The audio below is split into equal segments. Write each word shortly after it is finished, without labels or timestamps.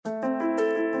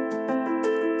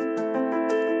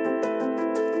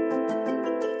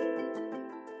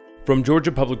From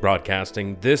Georgia Public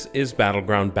Broadcasting, this is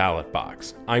Battleground Ballot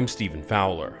Box. I'm Stephen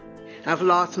Fowler. I've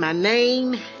lost my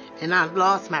name, and I've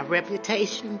lost my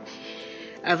reputation.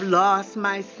 I've lost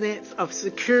my sense of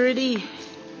security,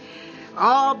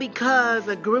 all because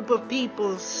a group of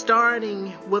people,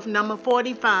 starting with number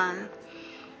 45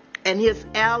 and his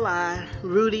ally,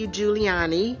 Rudy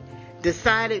Giuliani,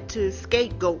 decided to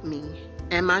scapegoat me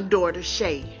and my daughter,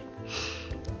 Shay,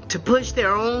 to push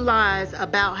their own lies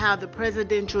about how the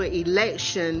presidential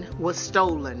election was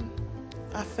stolen.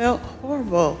 I felt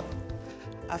horrible.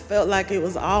 I felt like it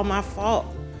was all my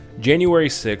fault. January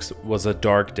 6th was a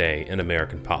dark day in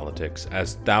American politics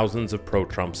as thousands of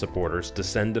pro-Trump supporters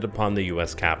descended upon the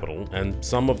U.S. Capitol, and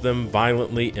some of them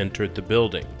violently entered the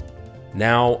building.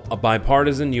 Now, a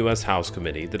bipartisan U.S. House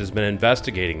committee that has been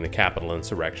investigating the Capitol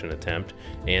insurrection attempt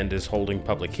and is holding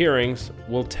public hearings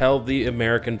will tell the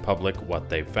American public what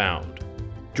they've found.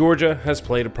 Georgia has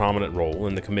played a prominent role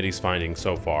in the committee's findings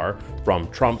so far, from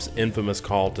Trump's infamous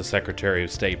call to Secretary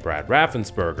of State Brad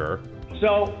Raffensperger.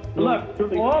 So, look,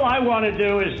 all I want to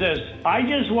do is this. I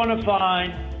just want to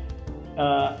find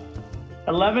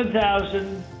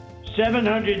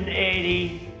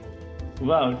 11,780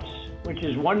 votes, which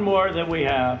is one more than we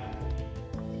have,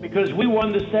 because we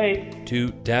won the state.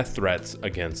 To death threats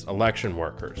against election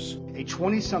workers. A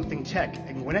 20-something tech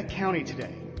in Gwinnett County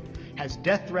today has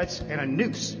death threats and a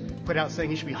noose put out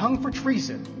saying he should be hung for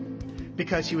treason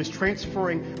because he was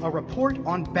transferring a report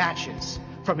on batches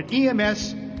from an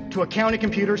EMS to a county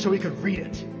computer so he could read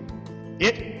it.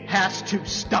 It has to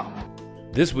stop.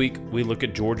 This week, we look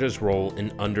at Georgia's role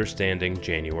in understanding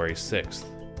January 6th.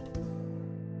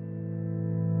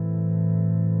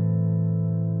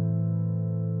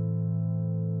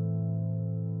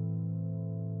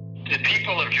 The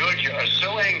people of Georgia are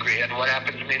so angry at what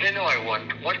happened to me. They know I won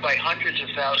by hundreds of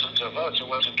thousands of votes. It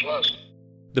wasn't close.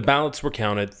 The ballots were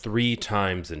counted 3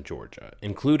 times in Georgia,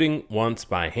 including once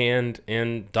by hand,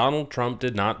 and Donald Trump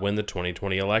did not win the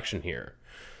 2020 election here.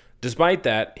 Despite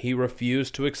that, he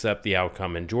refused to accept the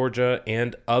outcome in Georgia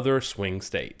and other swing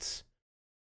states.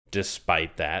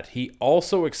 Despite that, he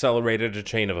also accelerated a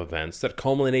chain of events that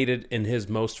culminated in his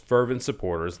most fervent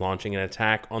supporters launching an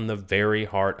attack on the very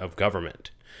heart of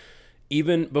government.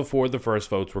 Even before the first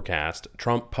votes were cast,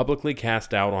 Trump publicly cast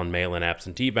doubt on mail-in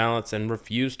absentee ballots and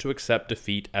refused to accept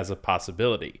defeat as a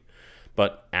possibility.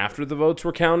 But after the votes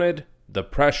were counted, the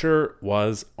pressure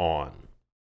was on.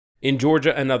 In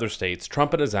Georgia and other states,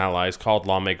 Trump and his allies called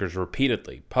lawmakers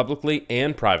repeatedly, publicly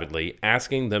and privately,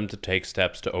 asking them to take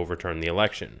steps to overturn the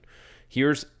election.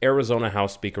 Here's Arizona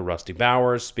House Speaker Rusty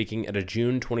Bowers speaking at a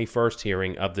June 21st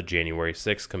hearing of the January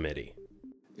 6th committee.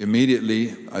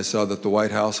 Immediately, I saw that the White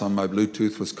House on my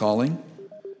Bluetooth was calling,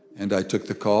 and I took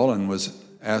the call and was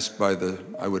asked by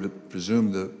I would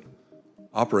presume, the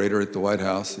operator at the White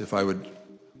House if I would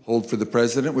hold for the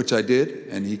president, which I did,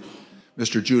 and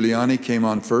Mr. Giuliani came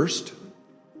on first,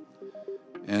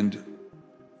 and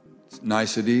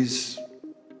niceties,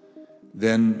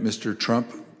 then Mr.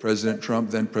 Trump, President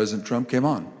Trump, then President Trump came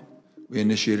on. We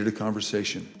initiated a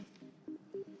conversation.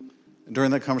 And during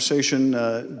that conversation,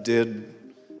 did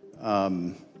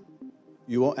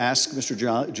you ask Mr.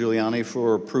 Giuliani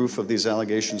for proof of these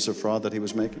allegations of fraud that he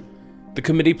was making? The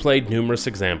committee played numerous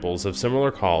examples of similar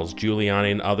calls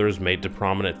Giuliani and others made to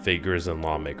prominent figures and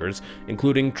lawmakers,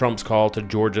 including Trump's call to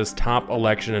Georgia's top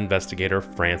election investigator,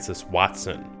 Francis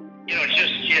Watson. You know,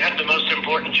 you have the most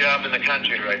important job in the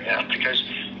country right now, because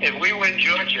if we win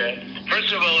Georgia,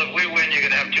 first of all, if we win, you're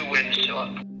going to have 2 wins.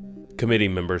 Committee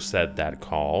members said that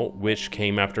call, which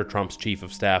came after Trump's chief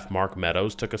of staff, Mark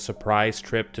Meadows, took a surprise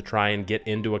trip to try and get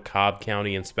into a Cobb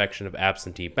County inspection of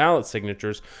absentee ballot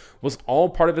signatures, was all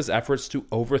part of his efforts to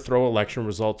overthrow election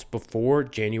results before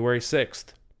January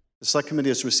 6th. The Select Committee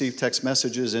has received text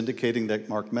messages indicating that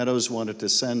Mark Meadows wanted to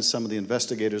send some of the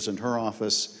investigators in her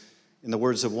office, in the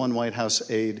words of one White House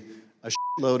aide, a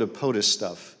shitload of POTUS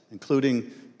stuff,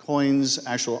 including coins,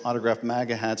 actual autographed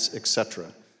MAGA hats,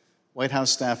 etc. White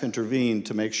House staff intervened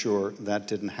to make sure that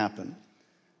didn't happen.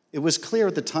 It was clear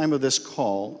at the time of this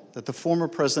call that the former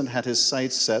president had his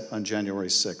sights set on January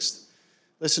 6th.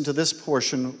 Listen to this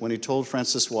portion when he told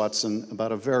Francis Watson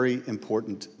about a very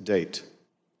important date.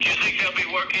 Do you think they'll be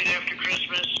working after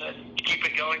Christmas to keep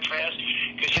it going fast?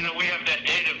 Because, we have that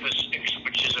date of the 6th,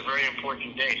 which is a very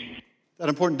important date. That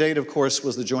important date, of course,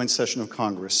 was the joint session of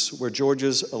Congress, where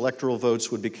Georgia's electoral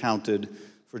votes would be counted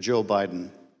for Joe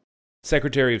Biden.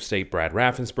 Secretary of State Brad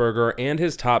Raffensperger and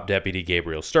his top deputy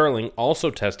Gabriel Sterling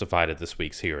also testified at this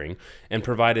week's hearing and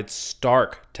provided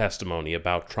stark testimony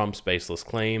about Trump's baseless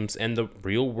claims and the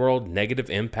real-world negative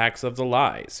impacts of the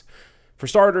lies. For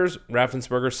starters,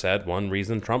 Raffensperger said one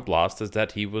reason Trump lost is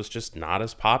that he was just not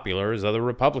as popular as other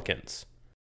Republicans.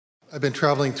 I've been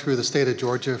traveling through the state of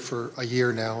Georgia for a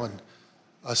year now, and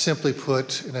simply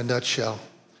put, in a nutshell,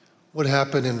 what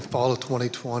happened in fall of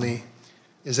 2020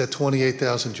 is that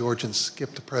 28,000 Georgians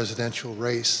skipped the presidential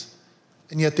race,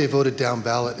 and yet they voted down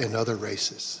ballot in other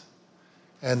races.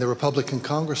 And the Republican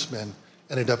congressman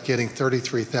ended up getting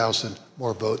 33,000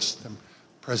 more votes than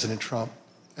President Trump,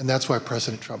 and that's why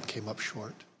President Trump came up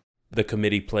short. The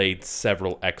committee played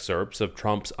several excerpts of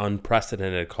Trump's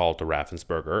unprecedented call to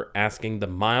Raffensperger, asking the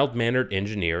mild-mannered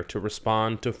engineer to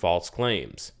respond to false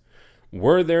claims.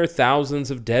 Were there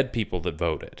thousands of dead people that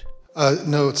voted?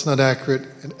 No, it's not accurate.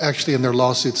 And actually, in their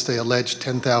lawsuits, they alleged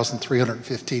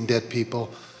 10,315 dead people.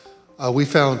 We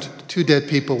found 2 dead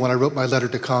people when I wrote my letter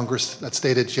to Congress that's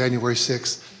dated January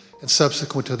 6th. And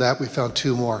subsequent to that, we found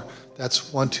 2 more.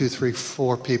 That's 1, 2, 3,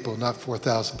 4 people, not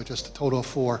 4,000, but just a total of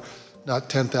 4, not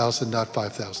 10,000, not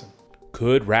 5,000.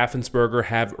 Could Raffensperger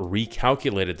have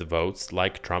recalculated the votes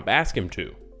like Trump asked him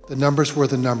to? The numbers were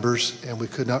the numbers, and we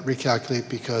could not recalculate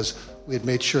because we had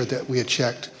made sure that we had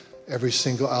checked every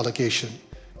single allegation.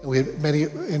 And we had many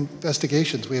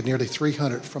investigations. We had nearly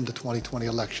 300 from the 2020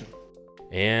 election.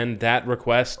 And that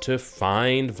request to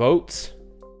find votes?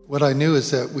 What I knew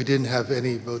is that we didn't have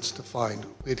any votes to find.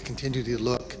 We had continued to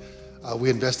look.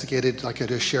 We investigated, like I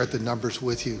just shared the numbers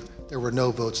with you. There were no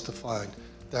votes to find.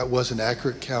 That was an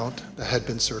accurate count that had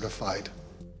been certified.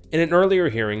 In an earlier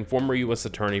hearing, former U.S.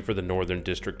 Attorney for the Northern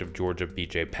District of Georgia,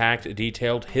 B.J. Pacht,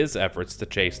 detailed his efforts to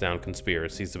chase down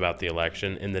conspiracies about the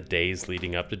election in the days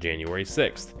leading up to January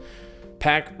 6th.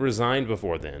 Pacht resigned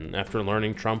before then after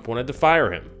learning Trump wanted to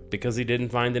fire him because he didn't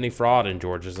find any fraud in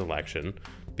Georgia's election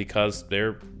because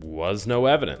there was no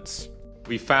evidence.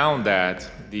 We found that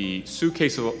the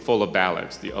suitcase full of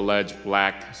ballots, the alleged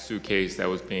black suitcase that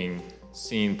was being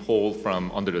seen pulled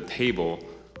from under the table,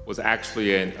 was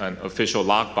actually an official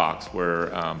lockbox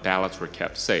where ballots were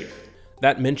kept safe.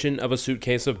 That mention of a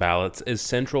suitcase of ballots is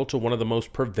central to one of the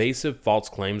most pervasive false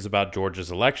claims about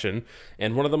Georgia's election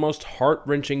and one of the most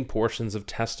heart-wrenching portions of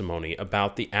testimony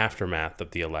about the aftermath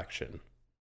of the election.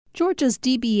 Georgia's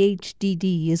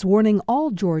DBHDD is warning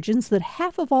all Georgians that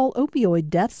half of all opioid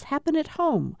deaths happen at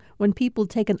home when people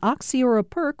take an oxy or a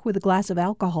perk with a glass of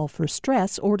alcohol for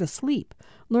stress or to sleep.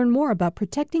 Learn more about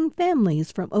protecting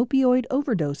families from opioid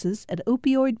overdoses at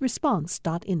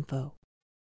opioidresponse.info.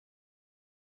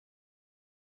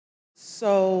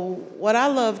 So what I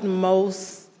loved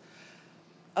most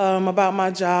about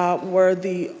my job were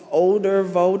the older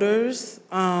voters.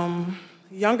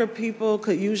 Younger people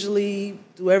could usually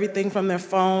do everything from their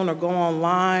phone or go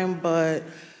online, but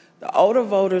the older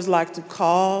voters like to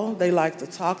call, they like to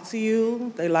talk to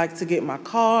you, they like to get my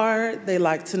card, they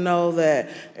like to know that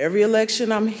every election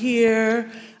I'm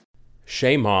here.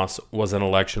 Shay Moss was an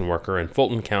election worker in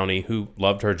Fulton County who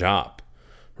loved her job.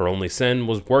 Her only sin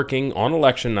was working on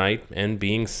election night and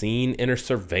being seen in a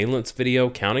surveillance video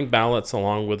counting ballots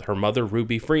along with her mother,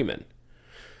 Ruby Freeman.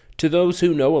 To those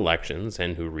who know elections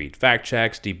and who read fact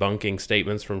checks, debunking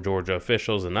statements from Georgia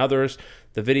officials and others,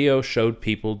 the video showed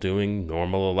people doing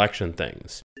normal election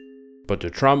things. But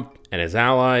to Trump and his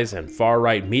allies and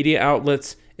far-right media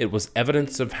outlets, it was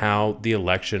evidence of how the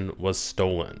election was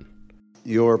stolen.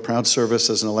 Your proud service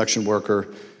as an election worker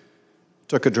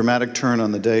took a dramatic turn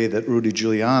on the day that Rudy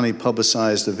Giuliani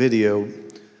publicized a video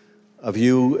of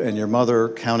you and your mother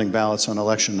counting ballots on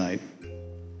election night.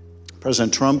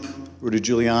 President Trump, Rudy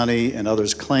Giuliani, and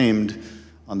others claimed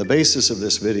on the basis of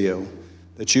this video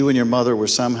that you and your mother were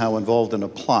somehow involved in a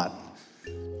plot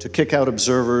to kick out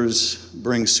observers,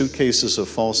 bring suitcases of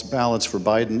false ballots for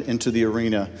Biden into the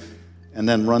arena, and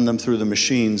then run them through the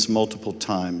machines multiple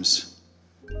times.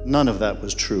 None of that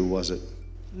was true, was it?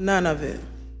 None of it.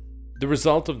 The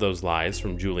result of those lies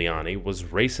from Giuliani was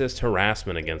racist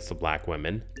harassment against the black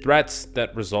women, threats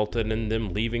that resulted in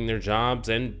them leaving their jobs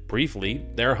and, briefly,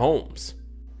 their homes.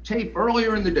 Tape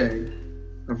earlier in the day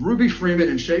of Ruby Freeman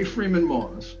and Shay Freeman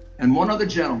Moss and one other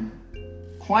gentleman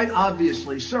quite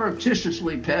obviously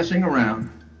surreptitiously passing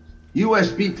around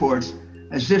USB ports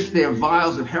as if they're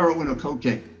vials of heroin or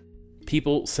cocaine.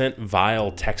 People sent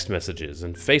vile text messages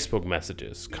and Facebook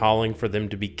messages calling for them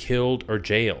to be killed or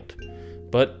jailed.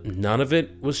 But none of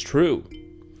it was true.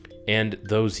 And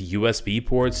those USB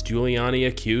ports Giuliani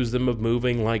accused them of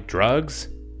moving like drugs?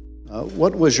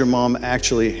 What was your mom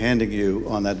actually handing you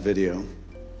on that video?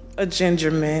 A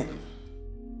ginger mint.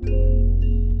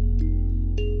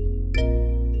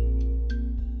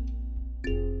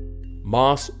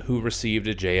 Moss, who received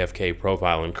a JFK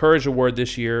Profile and Courage Award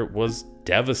this year, was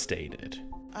devastated.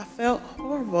 I felt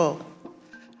horrible.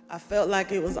 I felt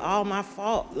like it was all my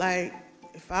fault. Like,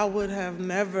 if I would have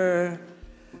never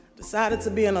decided to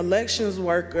be an elections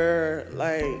worker,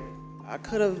 like, I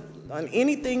could have done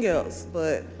anything else,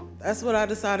 but that's what I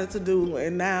decided to do.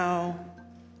 And now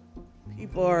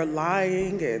people are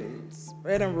lying and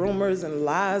spreading rumors and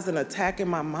lies and attacking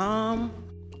my mom.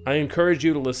 I encourage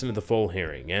you to listen to the full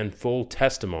hearing and full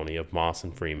testimony of Moss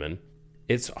and Freeman.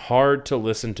 It's hard to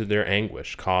listen to their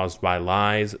anguish caused by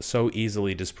lies so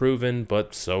easily disproven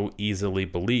but so easily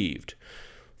believed.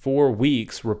 For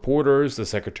weeks, reporters, the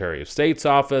Secretary of State's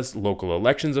office, local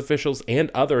elections officials,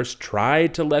 and others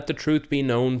tried to let the truth be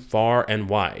known far and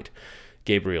wide.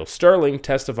 Gabriel Sterling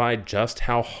testified just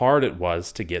how hard it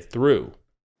was to get through.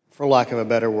 For lack of a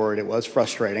better word, it was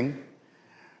frustrating,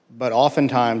 but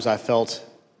oftentimes I felt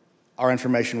our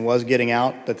information was getting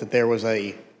out, but that there was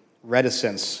a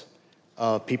reticence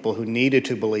of people who needed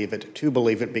to believe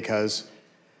it because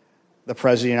the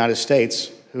President of the United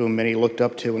States, whom many looked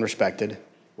up to and respected,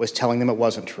 was telling them it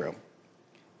wasn't true,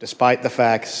 despite the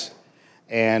facts.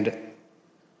 And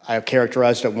I have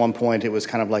characterized at one point, it was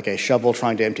kind of like a shovel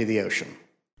trying to empty the ocean.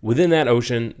 Within that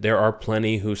ocean, there are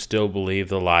plenty who still believe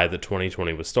the lie that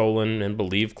 2020 was stolen and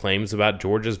believe claims about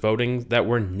Georgia's voting that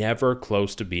were never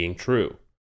close to being true.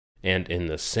 And in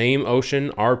the same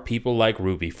ocean are people like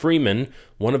Ruby Freeman,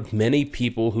 one of many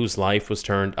people whose life was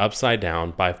turned upside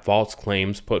down by false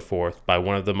claims put forth by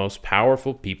one of the most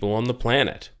powerful people on the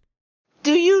planet.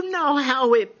 Do you know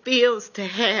how it feels to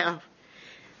have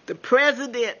the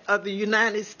President of the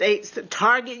United States to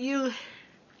target you?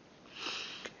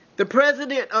 The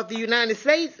President of the United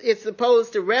States is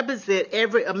supposed to represent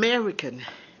every American,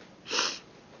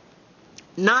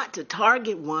 not to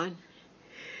target one.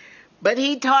 But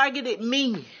he targeted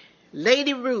me,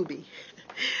 Lady Ruby,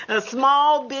 a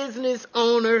small business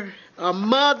owner, a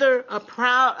mother, a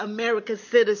proud American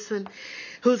citizen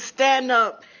who stand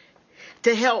up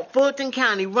to help Fulton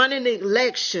County run an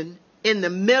election in the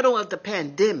middle of the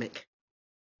pandemic.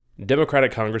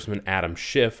 Democratic Congressman Adam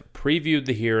Schiff previewed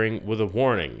the hearing with a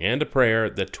warning and a prayer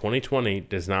that 2020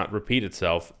 does not repeat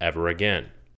itself ever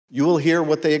again. You will hear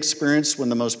what they experienced when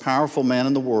the most powerful man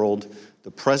in the world,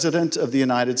 the President of the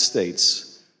United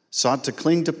States, sought to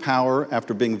cling to power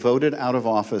after being voted out of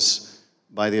office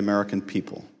by the American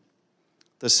people.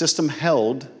 The system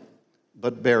held,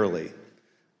 but barely.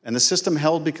 And the system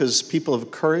held because people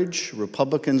of courage,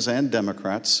 Republicans and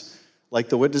Democrats, like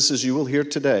the witnesses you will hear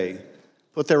today,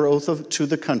 put their oath to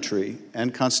the country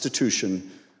and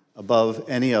Constitution above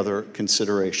any other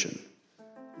consideration.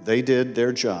 They did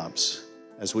their jobs,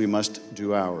 as we must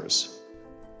do ours.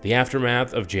 The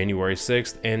aftermath of January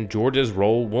 6th and Georgia's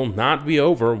role will not be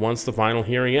over once the final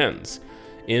hearing ends.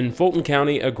 In Fulton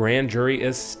County, a grand jury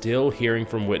is still hearing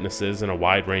from witnesses in a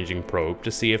wide-ranging probe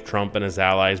to see if Trump and his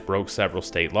allies broke several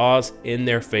state laws in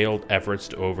their failed efforts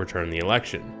to overturn the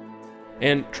election.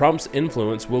 And Trump's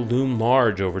influence will loom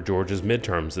large over Georgia's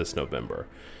midterms this November.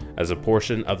 As a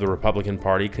portion of the Republican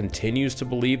Party continues to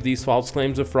believe these false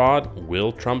claims of fraud,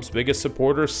 will Trump's biggest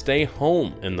supporters stay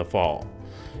home in the fall?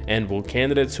 And will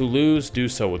candidates who lose do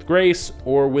so with grace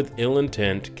or with ill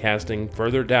intent, casting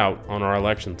further doubt on our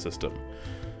election system?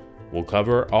 We'll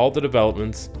cover all the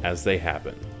developments as they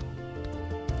happen.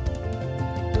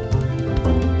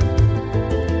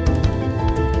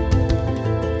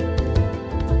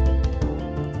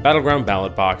 Battleground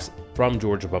Ballot Box from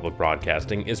Georgia Public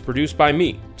Broadcasting is produced by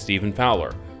me, Stephen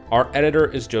Fowler. Our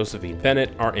editor is Josephine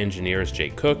Bennett, our engineer is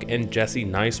Jake Cook, and Jesse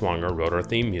Neiswanger wrote our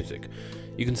theme music.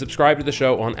 You can subscribe to the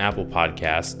show on Apple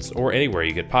Podcasts or anywhere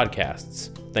you get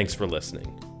podcasts. Thanks for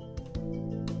listening.